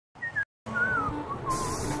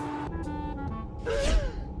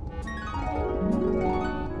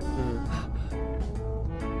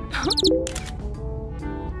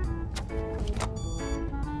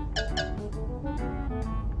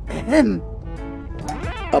him.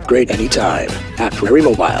 Upgrade anytime at Prairie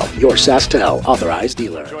Mobile, your SaskTel authorized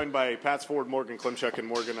dealer. Joined by Pat's forward Morgan Klimchuk, and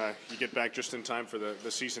Morgan, you get back just in time for the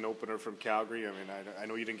season opener from Calgary. I mean, I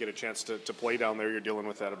know you didn't get a chance to play down there. You're dealing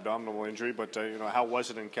with that abdominal injury, but how was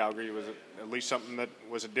it in Calgary? Was it at least something that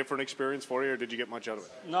was a different experience for you, or did you get much out of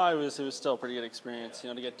it? No, it was still a pretty good experience.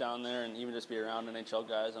 To get down there and even just be around NHL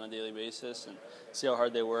guys on a daily basis and see how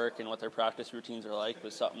hard they work and what their practice routines are like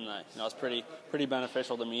was something that was pretty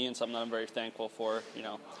beneficial to me and something that I'm very thankful for.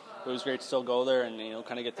 It was great to still go there and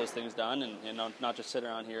kind of get those things done and not just sit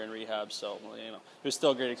around here in rehab. So it was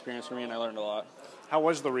still a great experience for me and I learned a lot. How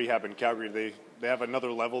was the rehab in Calgary? They have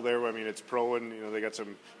another level there. I mean, it's pro and they got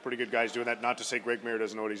some pretty good guys doing that. Not to say Greg Mayer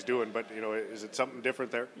doesn't know what he's doing, but is it something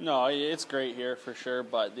different there? No, it's great here for sure.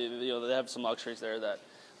 But they have some luxuries there that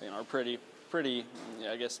are pretty,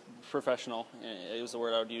 I guess, professional. It was the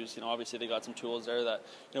word I would use. Obviously they got some tools there that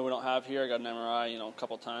we don't have here. I got an MRI, a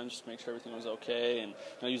couple times just to make sure everything was okay, and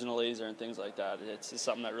using a laser and things like that. It's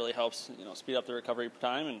something that really helps speed up the recovery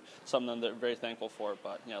time and something that they're very thankful for.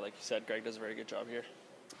 But like you said, Greg does a very good job here.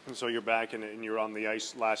 And so you're back and you're on the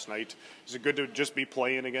ice last night. Is it good to just be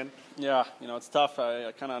playing again? Yeah, it's tough.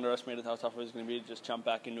 I kind of underestimated how tough it was going to be to just jump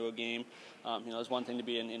back into a game. It's one thing to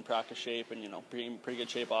be in practice shape and pretty good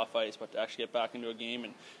shape off ice, but to actually get back into a game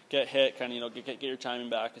and get hit, kind of get your timing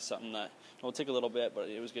back is something that will take a little bit, but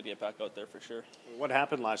it was good to get back out there for sure. What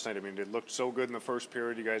happened last night? I mean, it looked so good in the first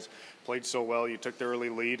period. You guys played so well. You took the early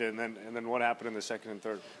lead, and then what happened in the second and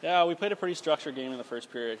third? Yeah, we played a pretty structured game in the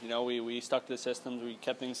first period. We stuck to the systems. We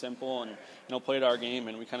kept things simple and played our game,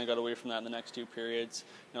 and we kind of got away from that in the next two periods.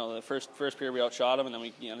 The first period we outshot them, and then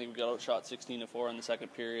I think we got outshot 16-4 in the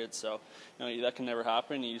second period. So that can never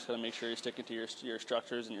happen. You just got to make sure you're sticking to your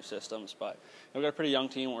structures and your systems. But we've got a pretty young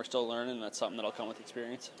team. And we're still learning. And that's something that'll come with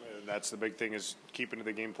experience. That's the big thing, is keeping to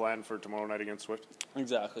the game plan for tomorrow night against Swift.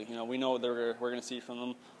 Exactly. We know what we're going to see from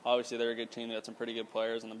them. Obviously, they're a good team. They got some pretty good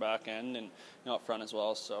players on the back end and up front as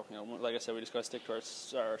well. So like I said, we just got to stick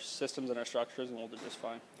to our systems and our structures, and we'll do just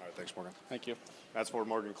fine. All right, thanks, Morgan. Thank you. That's for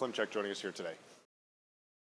Morgan Klimchuk joining us here today.